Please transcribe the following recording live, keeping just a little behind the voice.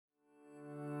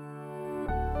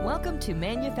Welcome to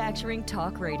Manufacturing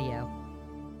Talk Radio.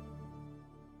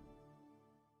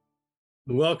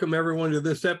 Welcome, everyone, to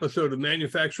this episode of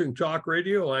Manufacturing Talk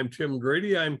Radio. I'm Tim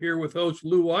Grady. I'm here with host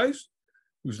Lou Weiss,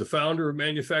 who's the founder of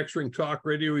Manufacturing Talk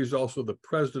Radio. He's also the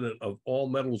president of All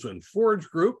Metals and Forge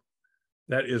Group.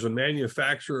 That is a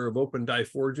manufacturer of open die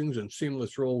forgings and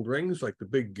seamless rolled rings, like the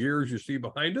big gears you see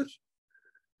behind us.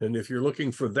 And if you're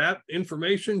looking for that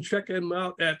information, check them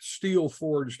out at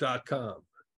steelforge.com.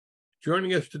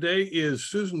 Joining us today is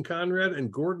Susan Conrad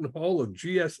and Gordon Hall of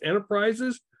GS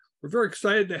Enterprises. We're very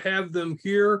excited to have them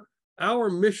here. Our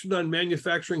mission on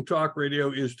Manufacturing Talk Radio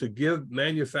is to give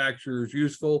manufacturers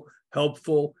useful,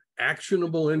 helpful,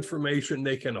 actionable information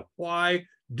they can apply,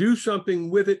 do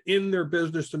something with it in their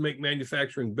business to make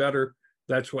manufacturing better.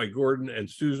 That's why Gordon and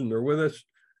Susan are with us.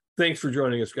 Thanks for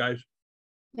joining us, guys.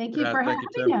 Thank you for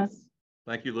having us.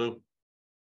 Thank you, Lou.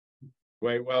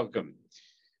 Quite welcome.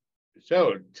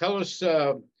 So tell us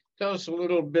a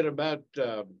little bit about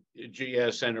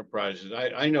GS Enterprises.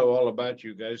 I know all about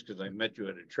you guys because I met you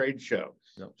at a trade show.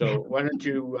 Yep. So why don't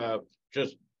you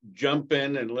just jump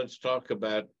in and let's talk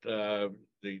about the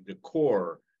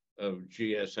core of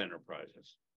GS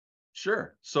Enterprises.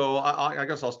 Sure. So I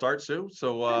guess I'll start, Sue.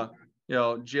 So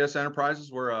GS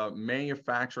Enterprises, we're a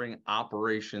manufacturing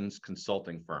operations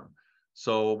consulting firm.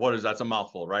 So that's a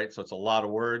mouthful, right? So it's a lot of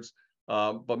words.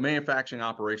 But manufacturing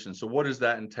operations. So what does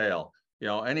that entail?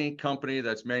 Any company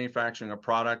that's manufacturing a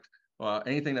product,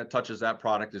 anything that touches that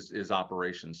product is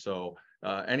operations. So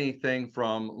anything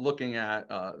from looking at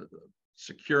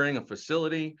securing a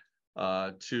facility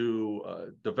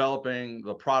to developing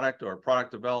the product or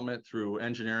product development through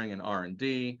engineering and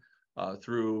R&D,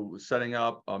 through setting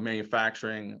up a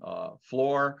manufacturing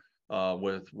floor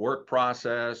with work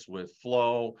process, with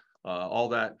flow, all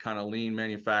that kind of lean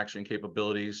manufacturing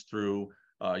capabilities through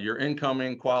your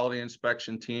incoming quality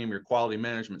inspection team, your quality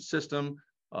management system,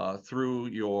 through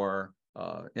your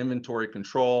inventory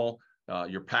control,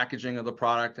 your packaging of the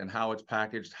product and how it's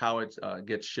packaged, how it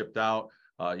gets shipped out,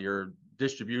 your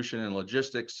distribution and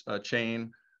logistics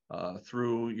chain,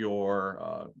 through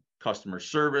your customer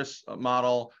service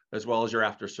model, as well as your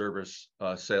after service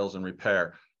sales and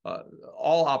repair,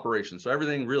 all operations. So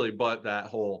everything really but that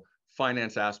whole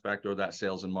finance aspect or that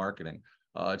sales and marketing.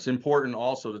 It's important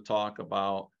also to talk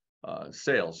about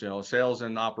sales. Sales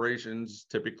and operations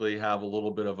typically have a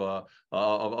little bit of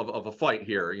a fight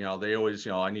here. They always,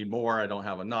 I need more, I don't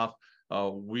have enough.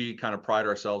 We kind of pride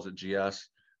ourselves at GS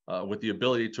with the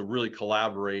ability to really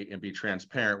collaborate and be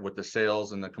transparent with the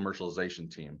sales and the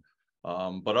commercialization team.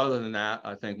 But other than that,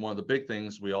 I think one of the big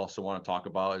things we also want to talk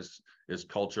about is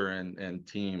culture and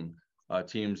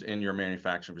teams in your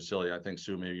manufacturing facility. I think,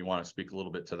 Sue, maybe you want to speak a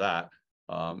little bit to that.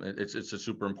 It's a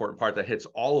super important part that hits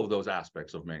all of those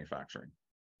aspects of manufacturing.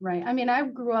 Right. I mean, I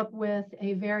grew up with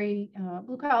a very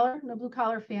blue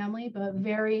collar family, but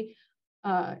very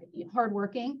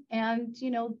hardworking. And,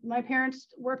 my parents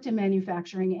worked in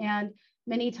manufacturing, and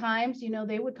many times,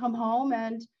 they would come home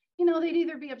and, they'd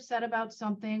either be upset about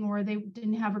something or they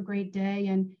didn't have a great day.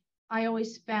 And I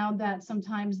always found that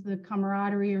sometimes the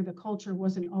camaraderie or the culture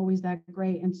wasn't always that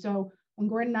great. And so when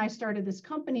Gordon and I started this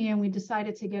company and we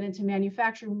decided to get into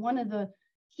manufacturing, one of the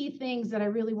key things that I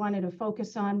really wanted to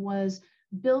focus on was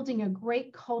building a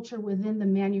great culture within the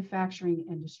manufacturing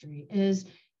industry.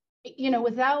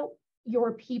 Without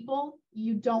your people,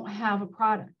 you don't have a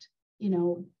product.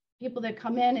 People that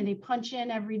come in and they punch in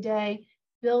every day,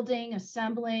 building,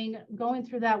 assembling, going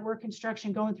through that work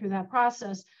instruction, going through that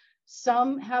process.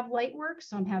 Some have light work,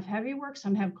 some have heavy work,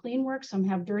 some have clean work, some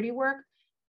have dirty work.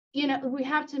 We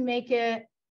have to make it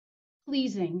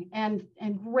pleasing and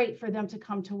great for them to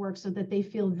come to work so that they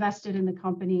feel vested in the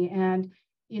company. And,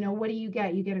 what do you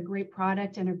get? You get a great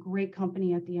product and a great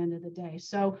company at the end of the day.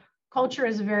 So culture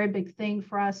is a very big thing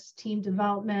for us, team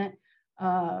development,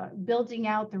 building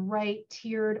out the right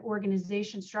tiered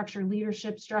organization structure,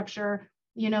 leadership structure,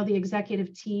 the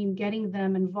executive team, getting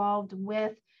them involved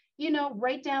with,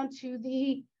 right down to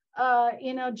the,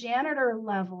 janitor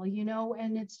level,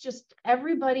 and it's just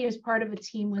everybody is part of a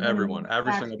team with everyone,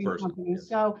 every single person. Company.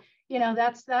 So,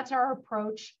 that's our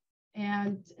approach.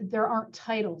 And there aren't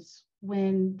titles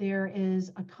when there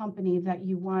is a company that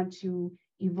you want to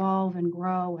evolve and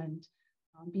grow and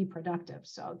be productive.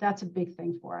 So that's a big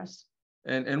thing for us.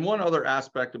 And one other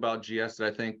aspect about GS that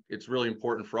I think it's really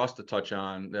important for us to touch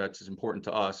on, that's important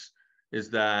to us, is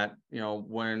that,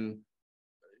 when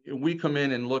we come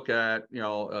in and look at,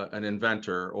 an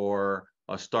inventor or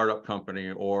a startup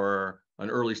company or an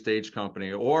early stage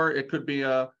company, or it could be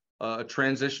a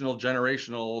transitional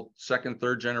generational, second,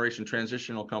 third generation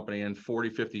transitional company in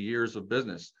 40, 50 years of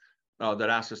business. that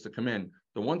ask us to come in.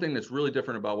 The one thing that's really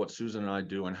different about what Susan and I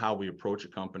do and how we approach a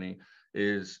company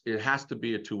is it has to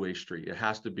be a two-way street. It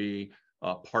has to be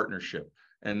a partnership.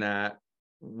 And that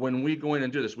when we go in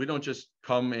and do this, we don't just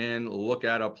come in, look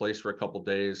at a place for a couple of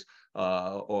days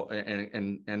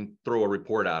and throw a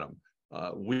report at them.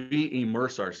 We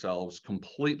immerse ourselves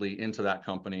completely into that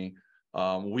company.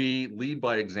 We lead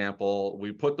by example.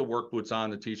 We put the work boots on,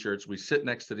 the t-shirts. We sit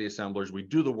next to the assemblers. We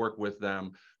do the work with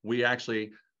them. We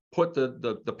actually put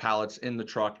the pallets in the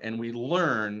truck, and we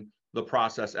learn the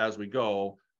process as we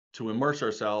go to immerse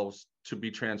ourselves, to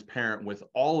be transparent with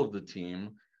all of the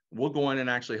team. We'll go in and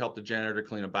actually help the janitor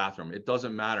clean a bathroom. It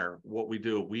doesn't matter what we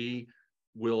do. We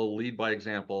will lead by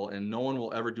example, and no one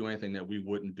will ever do anything that we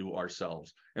wouldn't do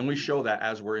ourselves. And we show that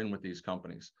as we're in with these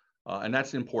companies. And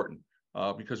that's important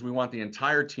because we want the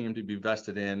entire team to be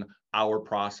vested in our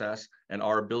process and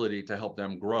our ability to help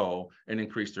them grow and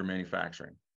increase their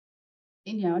manufacturing.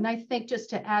 And I think just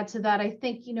to add to that, I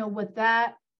think, what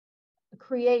that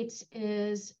creates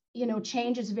is,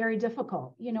 change is very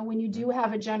difficult. When you do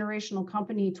have a generational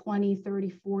company, 20, 30,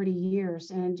 40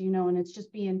 years, and, and it's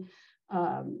just being,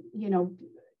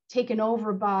 taken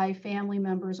over by family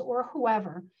members or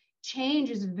whoever, change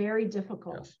is very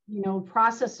difficult. Yes.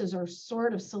 Processes are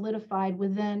sort of solidified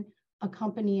within a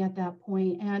company at that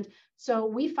point. And so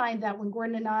we find that when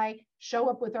Gordon and I show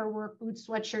up with our work boots,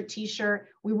 sweatshirt, t-shirt,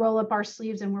 we roll up our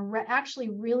sleeves and we're actually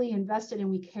really invested and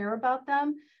we care about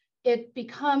them, it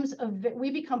becomes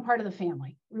we become part of the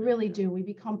family. We really do. We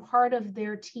become part of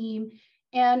their team.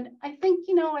 And I think,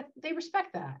 they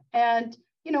respect that. And,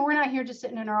 we're not here just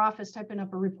sitting in our office typing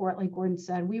up a report like Gordon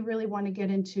said. We really want to get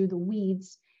into the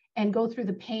weeds and go through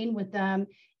the pain with them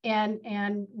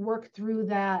and work through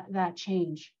that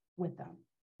change with them.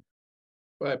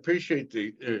 Well, I appreciate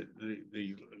the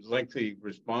lengthy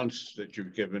response that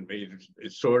you've given me.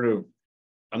 It's sort of,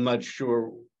 I'm not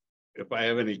sure if I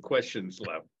have any questions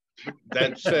left.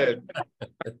 That said,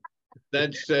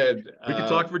 we can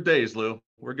talk for days, Lou.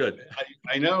 We're good.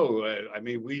 I know.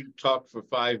 We talked for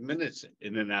 5 minutes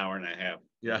in an hour and a half.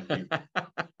 Yeah.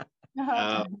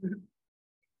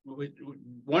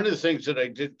 One of the things that I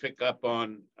did pick up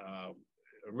on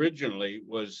originally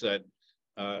was that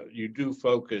you do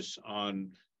focus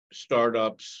on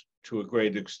startups to a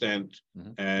great extent,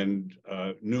 mm-hmm. and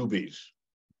newbies.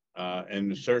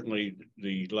 And certainly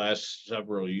the last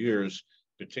several years,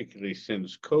 particularly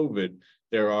since COVID,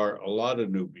 there are a lot of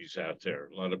newbies out there,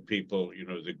 a lot of people,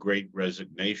 the great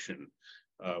resignation,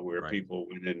 where right. people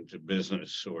went into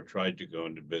business or tried to go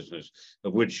into business,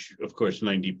 of which, of course,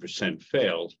 90%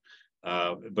 failed.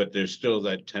 But there's still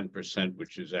that 10%,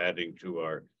 which is adding to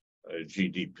our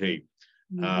GDP.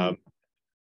 Mm-hmm.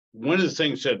 One of the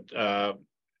things that,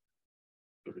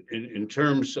 in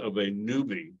terms of a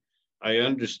newbie, I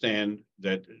understand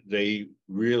that they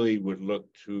really would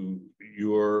look to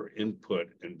your input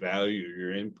and value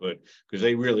your input because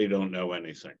they really don't know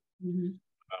anything. Mm-hmm.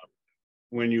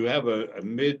 When you have a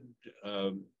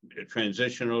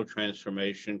transitional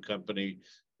transformation company,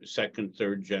 second,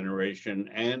 third generation,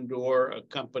 and or a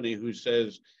company who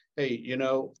says, hey,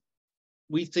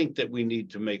 we think that we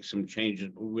need to make some changes,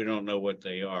 but we don't know what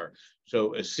they are.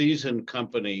 So a seasoned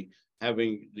company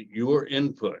having your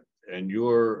input and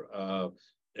your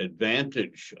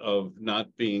advantage of not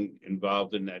being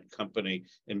involved in that company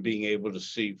and being able to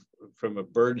see from a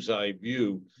bird's eye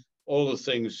view all the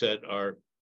things that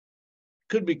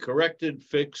could be corrected,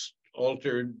 fixed,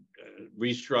 altered,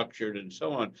 restructured, and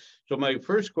so on. So my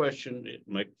first question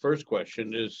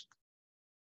is,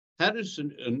 how does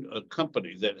a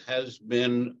company that has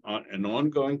been an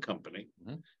ongoing company,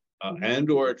 mm-hmm. And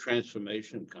or a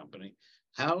transformation company,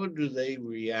 how do they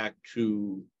react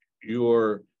to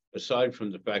aside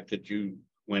from the fact that you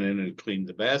went in and cleaned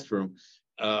the bathroom,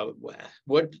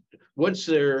 what's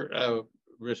their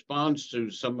response to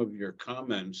some of your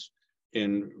comments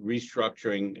in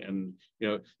restructuring? And,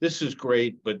 this is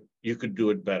great, but you could do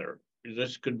it better.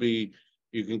 This could be,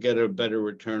 you can get a better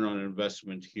return on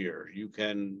investment here. You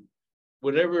can,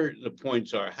 whatever the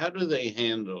points are, how do they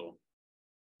handle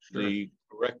Sure. the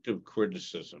corrective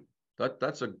criticism?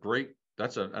 That's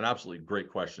an absolutely great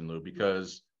question, Lou,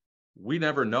 because we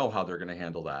never know how they're going to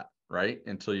handle that, right?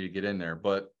 Until you get in there.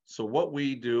 But so what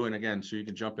we do, and again, so you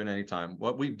can jump in anytime,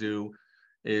 what we do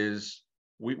is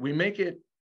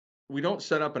we don't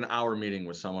set up an hour meeting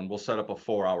with someone. We'll set up a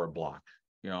 4-hour block.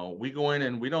 We go in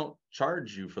and we don't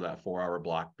charge you for that 4-hour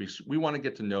block because we want to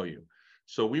get to know you.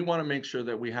 So we want to make sure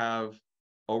that we have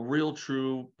a real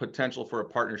true potential for a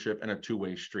partnership and a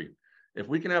two-way street. If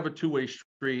we can have a two-way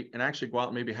street and actually go out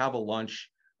and maybe have a lunch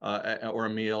or a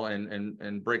meal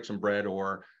and break some bread,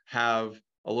 or have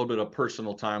a little bit of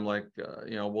personal time, like,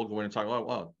 we'll go in and talk about,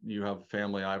 well, you have a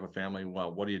family, I have a family.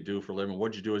 Well, what do you do for a living?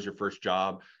 What'd you do as your first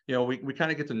job? We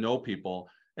kind of get to know people,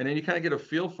 and then you kind of get a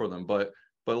feel for them. But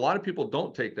a lot of people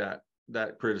don't take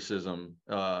that criticism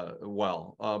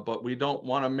well, but we don't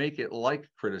want to make it like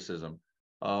criticism.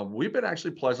 We've been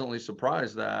actually pleasantly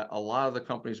surprised that a lot of the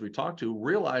companies we talk to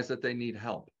realize that they need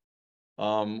help,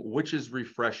 which is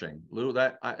refreshing. Lou,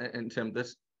 and Tim,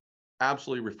 this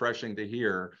absolutely refreshing to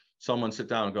hear someone sit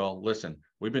down and go, listen,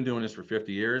 we've been doing this for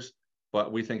 50 years,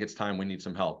 but we think it's time we need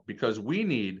some help, because we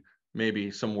need maybe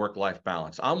some work-life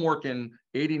balance. I'm working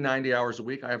 80, 90 hours a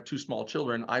week. I have 2 small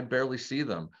children. I barely see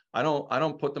them. I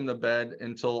don't put them to bed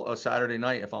until a Saturday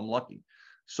night if I'm lucky.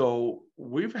 So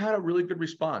we've had a really good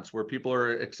response where people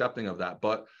are accepting of that,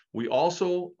 but we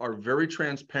also are very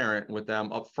transparent with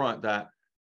them up front that,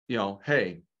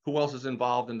 hey, who else is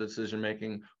involved in the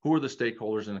decision-making? Who are the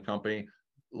stakeholders in the company?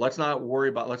 Let's not worry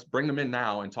about, let's bring them in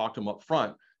now and talk to them up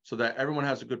front so that everyone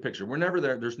has a good picture. We're never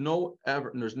there. There's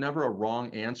never a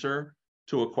wrong answer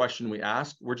to a question we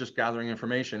ask. We're just gathering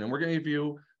information, and we're going to give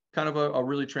you kind of a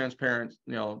really transparent,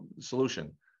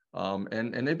 solution.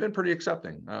 And they've been pretty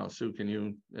accepting. Sue, can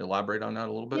you elaborate on that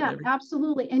a little bit? Yeah, maybe?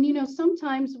 absolutely. And,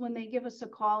 sometimes when they give us a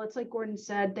call, it's like Gordon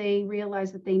said, they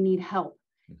realize that they need help.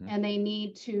 Mhm. And they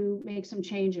need to make some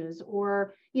changes,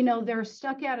 or, they're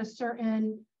stuck at a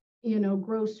certain,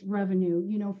 gross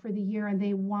revenue, for the year, and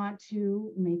they want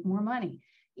to make more money.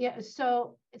 Yeah.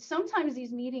 So sometimes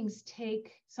these meetings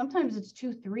sometimes it's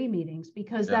 2-3 meetings,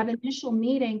 because that initial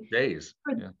meeting Days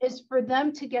is for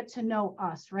them to get to know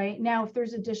us. Right now, if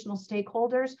there's additional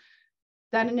stakeholders,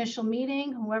 that initial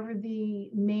meeting, whoever the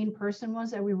main person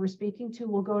was that we were speaking to,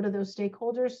 will go to those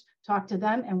stakeholders, talk to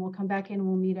them, and we'll come back in and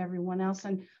we'll meet everyone else.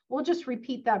 And we'll just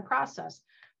repeat that process.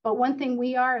 But one thing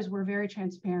is we're very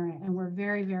transparent and we're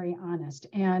very, very honest.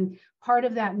 And part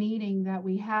of that meeting that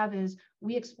we have is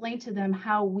we explain to them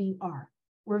how we are.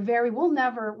 We're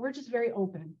just very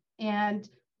open. And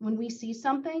when we see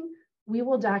something, we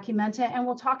will document it and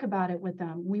we'll talk about it with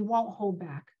them. We won't hold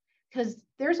back, because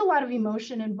there's a lot of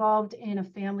emotion involved in a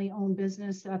family-owned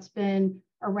business that's been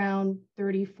around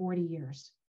 30, 40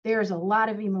 years. There's a lot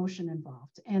of emotion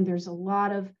involved, and there's a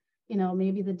lot of,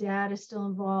 maybe the dad is still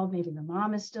involved, maybe the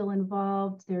mom is still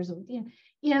involved. There's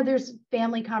there's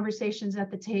family conversations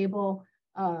at the table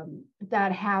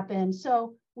that happen.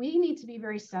 So we need to be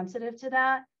very sensitive to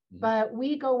that, but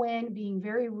we go in being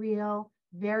very real,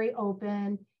 very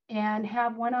open, and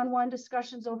have one-on-one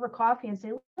discussions over coffee and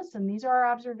say, listen, these are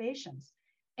our observations,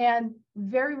 and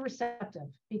very receptive,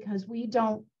 because we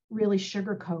don't really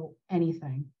sugarcoat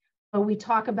anything, but we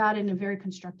talk about it in a very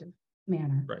constructive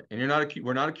manner. Right. And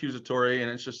we're not accusatory,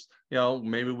 and it's just,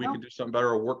 maybe we could do something better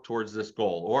or work towards this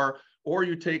goal, or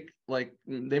you take, like,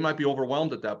 they might be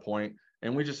overwhelmed at that point,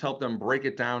 and we just help them break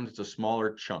it down into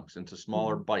smaller chunks, into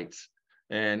smaller bites.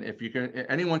 And if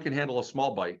anyone can handle a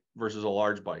small bite versus a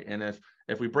large bite. And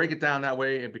if we break it down that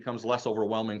way, it becomes less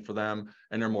overwhelming for them,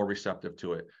 and they're more receptive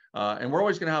to it. And we're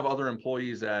always going to have other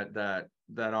employees that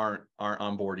aren't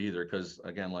on board either, because,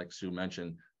 again, like Sue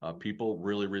mentioned, people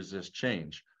really resist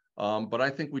change. But I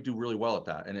think we do really well at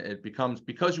that. And it becomes,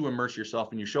 because you immerse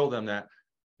yourself and you show them that,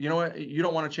 you know what, you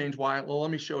don't want to change. Why? Well, let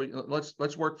me show you.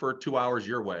 Let's work for 2 hours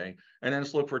your way, and then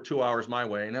let's look for 2 hours my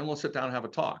way, and then we'll sit down and have a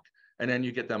talk. And then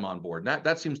you get them on board.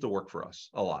 That seems to work for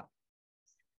us a lot.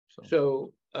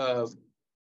 So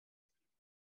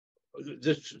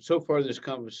so far, this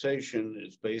conversation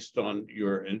is based on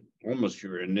almost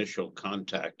your initial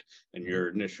contact and your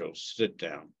initial sit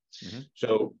down. Mm-hmm.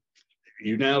 So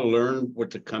you now learn what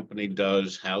the company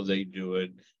does, how they do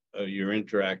it. You're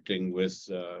interacting with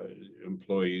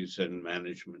employees and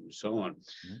management and so on.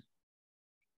 Mm-hmm.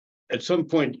 At some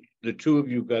point, the two of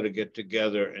you got to get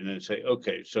together and then say,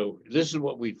 okay, so this is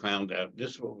what we found out.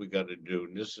 This is what we got to do.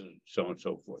 And this is so on and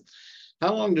so forth.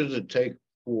 How long does it take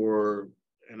for,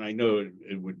 and I know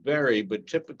it would vary, but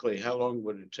typically how long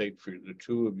would it take for the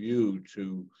two of you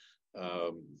to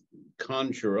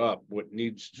conjure up what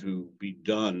needs to be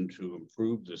done to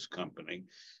improve this company?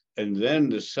 And then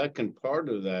the second part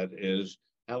of that is,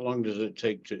 how long does it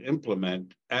take to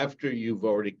implement after you've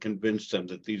already convinced them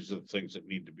that these are the things that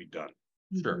need to be done?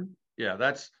 Sure. Yeah,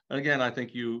 and again, I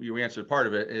think you answered part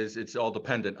of it. Is it's all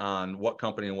dependent on what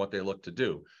company and what they look to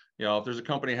do. If there's a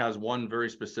company has one very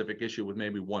specific issue with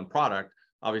maybe one product,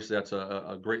 obviously that's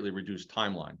a greatly reduced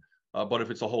timeline. But if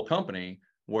it's a whole company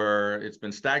where it's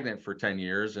been stagnant for 10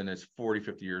 years and it's 40,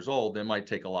 50 years old, it might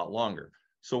take a lot longer.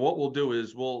 So what we'll do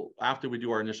is after we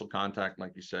do our initial contact,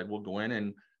 like you said, we'll go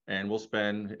in and we'll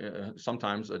spend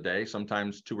sometimes a day,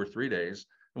 sometimes 2 or 3 days,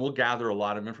 and we'll gather a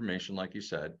lot of information, like you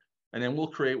said, and then we'll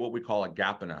create what we call a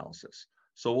gap analysis.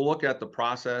 So we'll look at the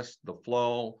process, the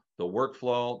flow, the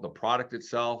workflow, the product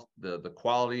itself, the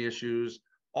quality issues.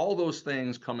 All those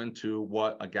things come into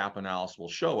what a gap analysis will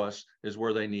show us is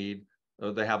where they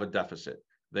have a deficit.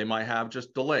 They might have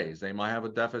just delays. They might have a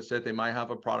deficit. They might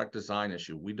have a product design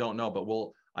issue. We don't know, but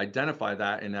we'll identify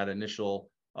that in that initial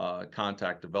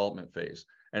contact development phase.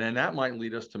 And then that might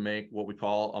lead us to make what we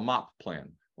call a MOP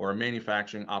plan, or a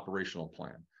manufacturing operational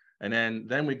plan. And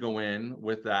then we go in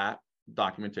with that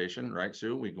documentation, right,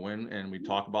 Sue? We go in and we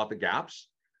talk about the gaps,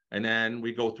 and then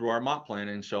we go through our MOP plan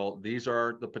and show these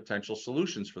are the potential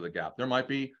solutions for the gap. There might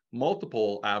be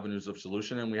multiple avenues of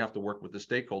solution, and we have to work with the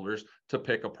stakeholders to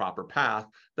pick a proper path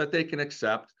that they can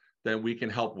accept, that we can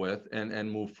help with and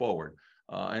move forward.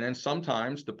 And then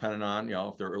sometimes, depending on,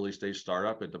 if they're early stage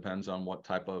startup, it depends on what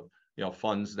type of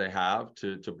funds they have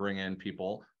to bring in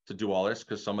people to do all this,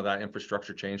 because some of that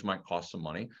infrastructure change might cost some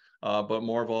money. But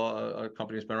more of a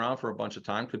company that's been around for a bunch of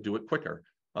time could do it quicker.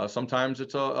 Sometimes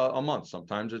it's a month,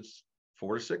 sometimes it's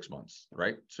 4 to 6 months,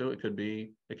 right? So it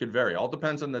could vary. All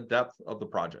depends on the depth of the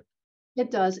project.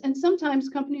 It does. And sometimes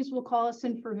companies will call us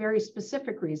in for very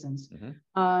specific reasons.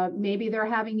 Maybe they're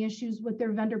having issues with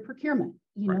their vendor procurement.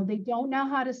 They don't know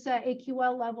how to set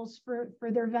AQL levels for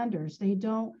their vendors. They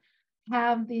don't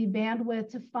have the bandwidth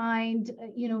to find,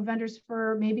 vendors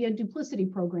for maybe a duplicity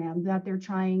program that they're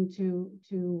trying to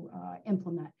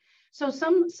implement. So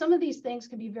some of these things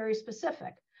can be very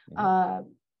specific.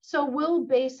 So we'll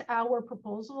base our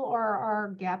proposal or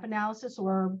our gap analysis,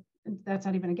 or that's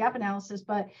not even a gap analysis,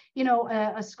 but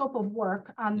a scope of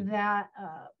work on that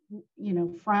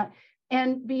front,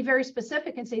 and be very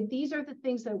specific and say, these are the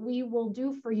things that we will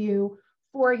do for you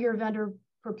for your vendor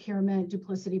procurement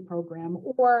duplicity program.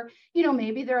 Or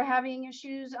maybe they're having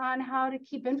issues on how to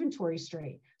keep inventory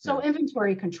straight, so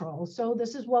inventory control. So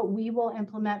this is what we will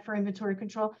implement for inventory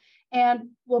control, and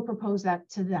we'll propose that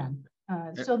to them.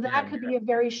 So that could be a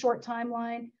very short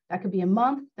timeline. That could be a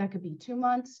month. That could be 2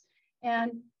 months,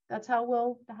 and that's how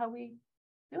we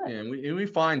do it. And we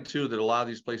find too that a lot of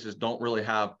these places don't really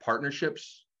have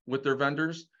partnerships with their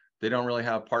vendors. They don't really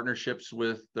have partnerships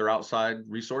with their outside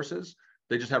resources.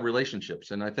 They just have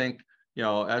relationships. And I think,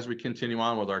 as we continue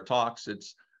on with our talks,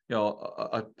 it's,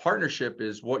 a partnership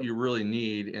is what you really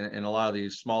need in a lot of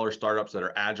these smaller startups that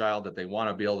are agile, that they want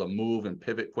to be able to move and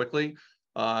pivot quickly.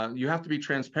 You have to be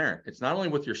transparent. It's not only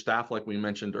with your staff, like we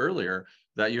mentioned earlier,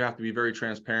 that you have to be very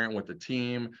transparent with the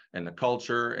team and the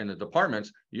culture and the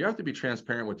departments. You have to be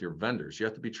transparent with your vendors. You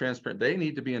have to be transparent. They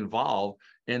need to be involved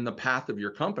in the path of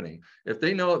your company. If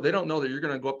they don't know that you're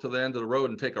going to go up to the end of the road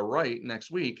and take a right next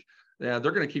week, they're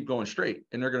going to keep going straight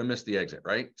and they're going to miss the exit,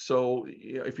 right? So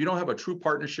if you don't have a true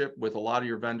partnership with a lot of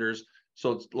your vendors,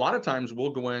 so a lot of times we'll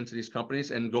go into these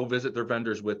companies and go visit their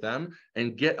vendors with them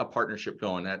and get a partnership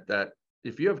going. That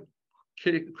if you have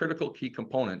critical key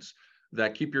components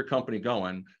that keep your company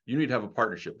going, you need to have a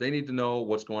partnership. They need to know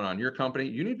what's going on in your company.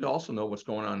 You need to also know what's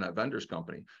going on in that vendor's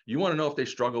company. You want to know if they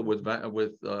struggle with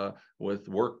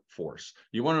workforce.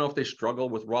 You want to know if they struggle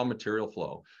with raw material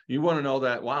flow. You want to know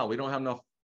that, wow, we don't have enough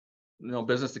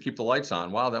business to keep the lights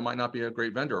on. Wow, that might not be a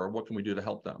great vendor, or what can we do to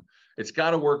help them? It's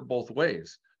got to work both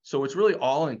ways. So it's really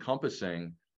all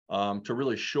encompassing to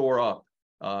really shore up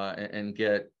and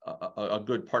get a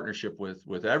good partnership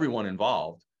with everyone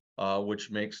involved,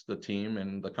 which makes the team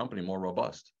and the company more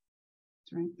robust.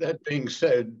 That's right. That being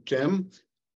said, Tim,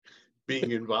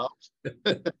 being involved.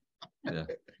 Yeah.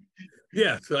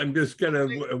 Yes, I'm just kind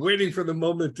of waiting for the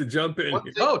moment to jump in.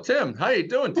 Oh, Tim, how you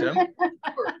doing, Tim?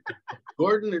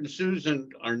 Gordon and Susan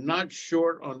are not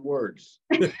short on words.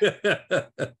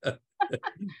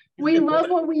 We love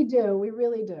what we do. We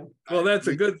really do. Well, that's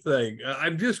a good thing.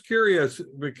 I'm just curious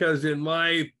because in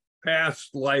my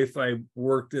past life, I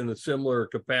worked in a similar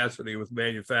capacity with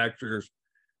manufacturers.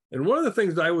 And one of the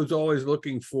things I was always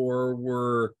looking for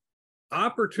were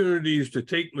opportunities to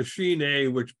take machine A,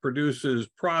 which produces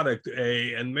product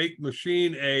A, and make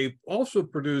machine A also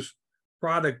produce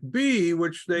product B,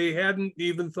 which they hadn't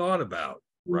even thought about.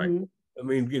 Right. I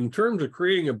mean, in terms of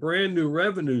creating a brand new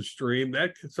revenue stream,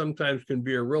 that sometimes can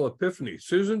be a real epiphany.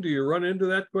 Susan, do you run into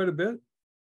that quite a bit?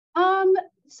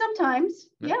 Sometimes,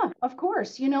 yeah, of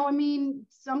course.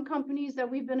 Some companies that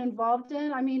we've been involved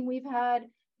in, we've had,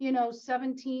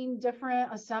 17 different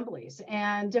assemblies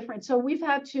and different. So we've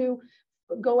had to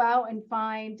go out and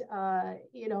find,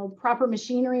 proper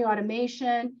machinery,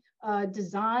 automation,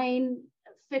 design,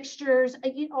 fixtures,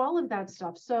 all of that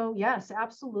stuff. So yes,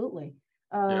 absolutely.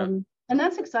 And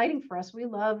that's exciting for us. We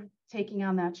love taking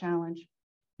on that challenge.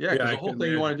 Yeah, because the whole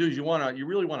thing you want to do is you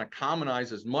really want to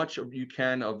commonize as much of you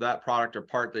can of that product or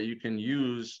part that you can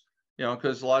use,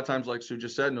 because a lot of times, like Sue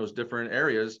just said, in those different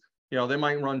areas, they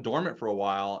might run dormant for a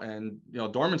while, and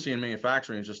dormancy in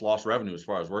manufacturing is just lost revenue as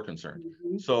far as we're concerned.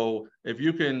 So if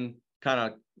you can kind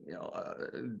of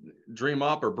dream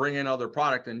up or bring in other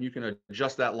product, and you can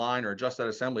adjust that line or adjust that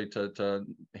assembly to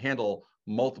handle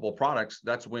multiple products,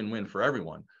 that's win-win for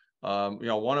everyone.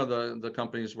 One of the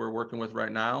companies we're working with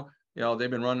right now,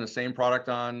 they've been running the same product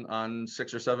on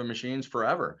 6 or 7 machines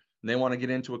forever. And they want to get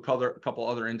into a couple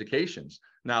other indications.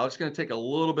 Now it's going to take a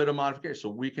little bit of modification, so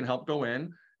we can help go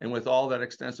in, and with all that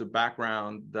extensive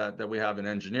background that we have in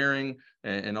engineering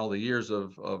and all the years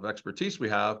of expertise we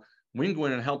have, we can go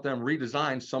in and help them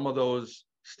redesign some of those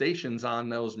stations on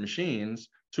those machines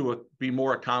to be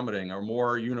more accommodating or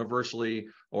more universally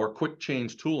or quick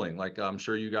change tooling, like I'm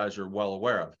sure you guys are well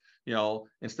aware of.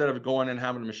 Instead of going and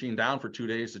having a machine down for 2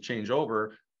 days to change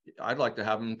over, I'd like to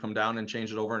have them come down and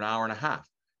change it over an hour and a half.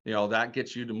 That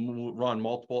gets you to run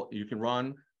multiple. You can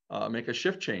run, make a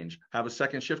shift change, have a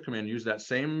second shift come in, use that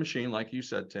same machine, like you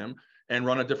said, Tim, and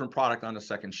run a different product on the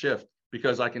second shift,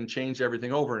 because I can change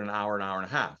everything over in an hour and a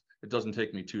half. It doesn't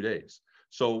take me 2 days.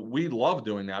 So we love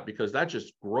doing that, because that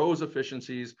just grows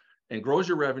efficiencies and grows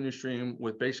your revenue stream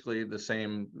with basically the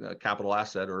same capital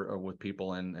asset or with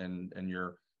people and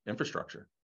your infrastructure.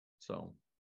 So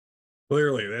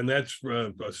clearly, and that's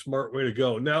a smart way to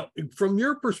go. Now, from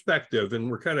your perspective,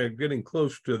 and we're kind of getting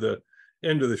close to the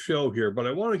end of the show here, but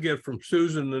I want to get from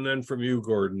Susan and then from you,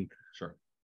 Gordon. Sure.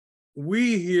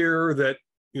 We hear that,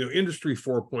 Industry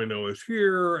 4.0 is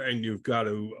here, and you've got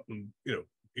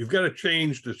to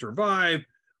change to survive.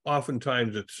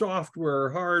 Oftentimes it's software,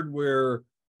 hardware,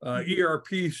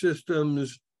 ERP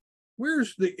systems.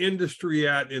 Where's the industry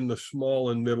at in the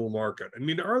small and middle market? I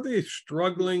mean, are they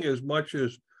struggling as much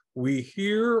as we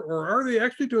hear, or are they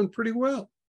actually doing pretty well?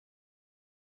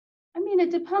 I mean, it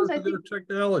depends. I think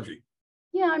technology.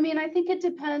 Yeah, I mean, I think it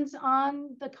depends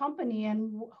on the company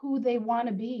and who they want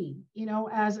to be,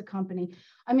 as a company.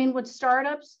 I mean, with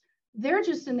startups, they're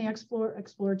just in the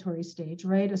exploratory stage,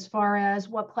 right? As far as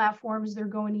what platforms they're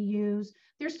going to use,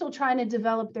 they're still trying to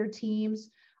develop their teams.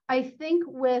 I think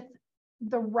with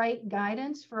the right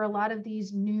guidance for a lot of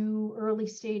these new early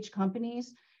stage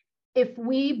companies, if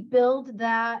we build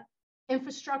that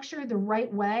infrastructure the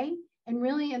right way, and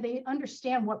they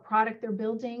understand what product they're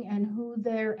building and who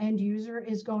their end user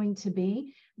is going to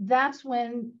be, that's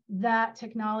when that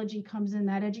technology comes in,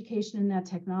 that education and that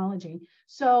technology.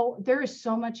 So there is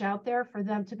so much out there for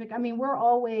them to pick. I mean, we're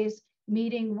always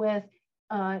meeting with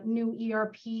new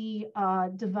ERP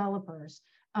developers,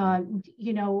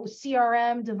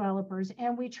 CRM developers,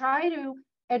 and we try to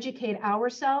educate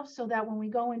ourselves so that when we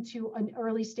go into an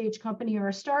early stage company or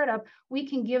a startup, we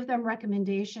can give them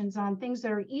recommendations on things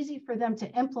that are easy for them to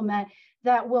implement,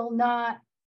 that will not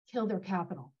kill their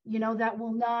capital, that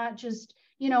will not just,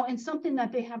 and something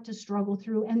that they have to struggle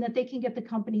through, and that they can get the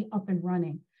company up and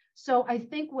running. So I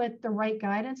think with the right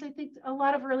guidance, I think a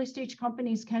lot of early stage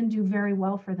companies can do very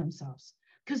well for themselves,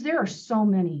 because there are so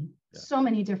many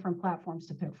different platforms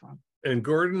to pick from. And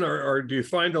Gordon, do you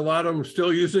find a lot of them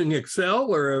still using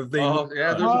Excel, or have they? Oh,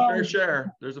 yeah, there's a fair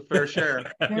share. There's a fair share.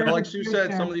 Like Sue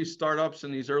said, some of these startups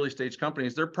and these early stage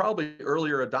companies, they're probably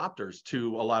earlier adopters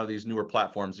to a lot of these newer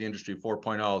platforms, the Industry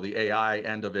 4.0, the AI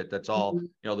end of it. That's all,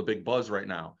 the big buzz right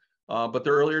now. But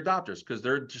they're early adopters because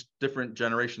they're just different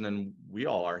generation than we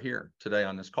all are here today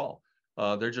on this call.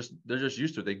 They're just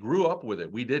used to it. They grew up with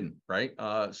it. We didn't, right?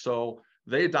 So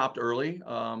they adopt early.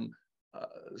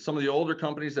 Some of the older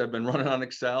companies that have been running on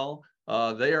Excel,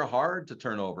 they are hard to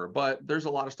turn over, but there's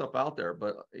a lot of stuff out there.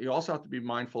 But you also have to be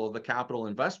mindful of the capital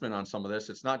investment on some of this.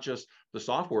 It's not just the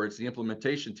software, it's the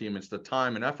implementation team, it's the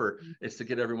time and effort, it's to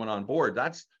get everyone on board.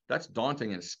 That's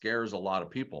daunting and it scares a lot of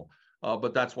people.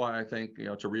 But that's why I think,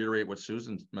 to reiterate what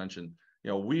Susan mentioned,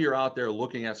 we are out there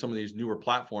looking at some of these newer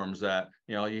platforms that,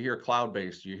 you hear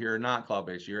cloud-based, you hear not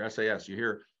cloud-based, you hear SAS, you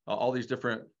hear all these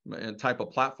different type of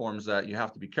platforms that you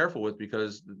have to be careful with,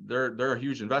 because they're a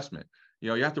huge investment.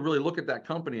 You have to really look at that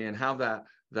company and have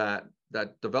that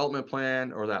development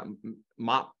plan or that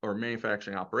MOP or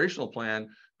manufacturing operational plan,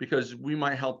 because we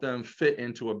might help them fit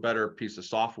into a better piece of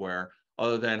software,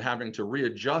 other than having to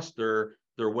readjust their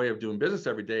way of doing business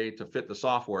every day to fit the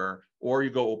software. Or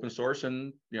you go open source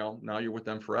and now you're with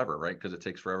them forever, right? Because it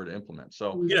takes forever to implement.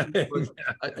 So yeah,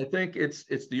 I think it's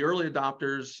the early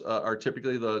adopters are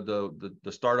typically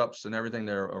the startups and everything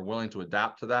that are willing to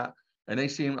adapt to that. And they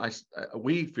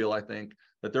we feel, I think,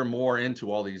 that they're more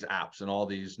into all these apps and all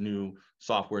these new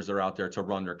softwares that are out there to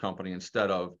run their company, instead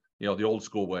of the old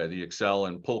school way, the Excel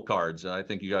and pull cards. I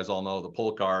think you guys all know the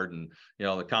pull card and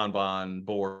the Kanban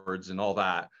boards and all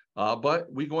that.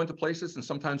 But we go into places and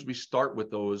sometimes we start with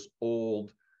those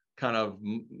old kind of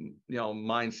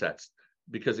mindsets.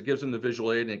 because it gives them the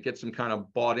visual aid and it gets them kind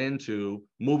of bought into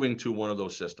moving to one of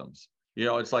those systems. You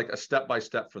know, it's like a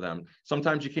step-by-step for them.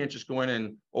 Sometimes you can't just go in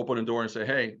and open a door and say,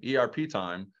 hey, ERP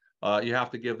time. You have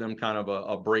to give them kind of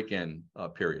a break-in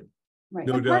period. Right.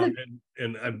 No And part doubt. of-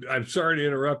 And I'm sorry to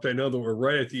interrupt. I know that we're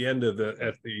right at the end of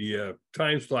the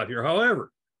time slot here.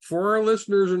 However, for our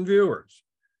listeners and viewers,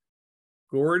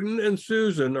 Gordon and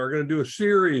Susan are going to do a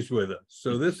series with us.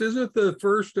 So this isn't the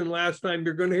first and last time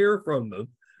you're going to hear from them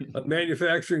on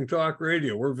Manufacturing Talk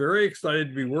Radio. We're very excited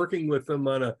to be working with them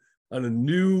on a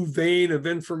new vein of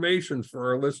information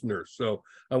for our listeners. So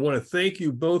I want to thank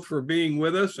you both for being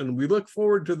with us, and we look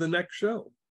forward to the next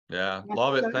show. Yeah, Yes,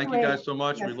 love it. so Thank do you we. guys so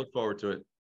much. We Yes. look forward to it.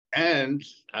 And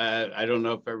I don't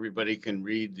know if everybody can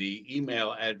read the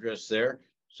email address there.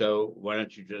 So why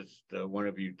don't you just, one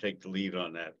of you take the lead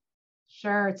on that?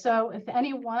 Sure. So if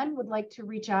anyone would like to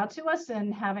reach out to us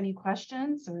and have any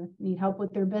questions or need help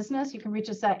with their business, you can reach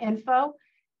us at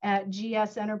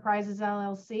info@GS Enterprises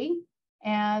LLC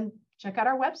and check out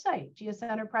our website,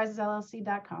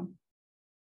 gsenterprisesllc.com.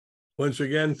 Once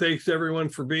again, thanks everyone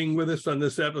for being with us on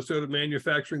this episode of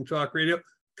Manufacturing Talk Radio.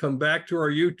 Come back to our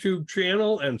YouTube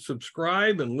channel and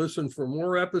subscribe and listen for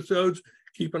more episodes.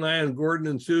 Keep an eye on Gordon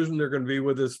and Susan. They're going to be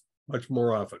with us much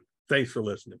more often. Thanks for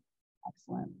listening.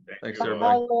 Excellent. Thanks, Bye,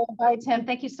 everybody. Lou. Bye, Tim.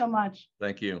 Thank you so much.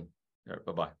 Thank you. All right,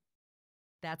 bye-bye.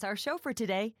 That's our show for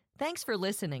today. Thanks for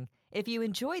listening. If you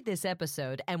enjoyed this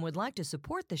episode and would like to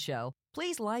support the show,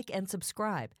 please like and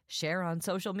subscribe, share on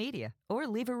social media, or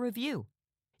leave a review.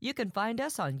 You can find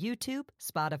us on YouTube,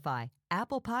 Spotify,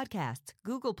 Apple Podcasts,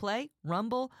 Google Play,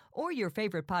 Rumble, or your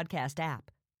favorite podcast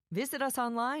app. Visit us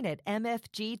online at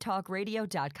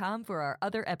mfgtalkradio.com for our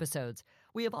other episodes.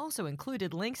 We have also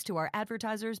included links to our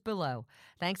advertisers below.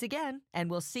 Thanks again, and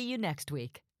we'll see you next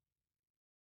week.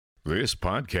 This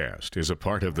podcast is a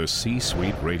part of the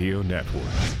C-Suite Radio Network.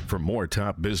 For more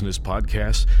top business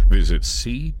podcasts, visit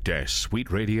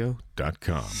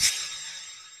c-suiteradio.com.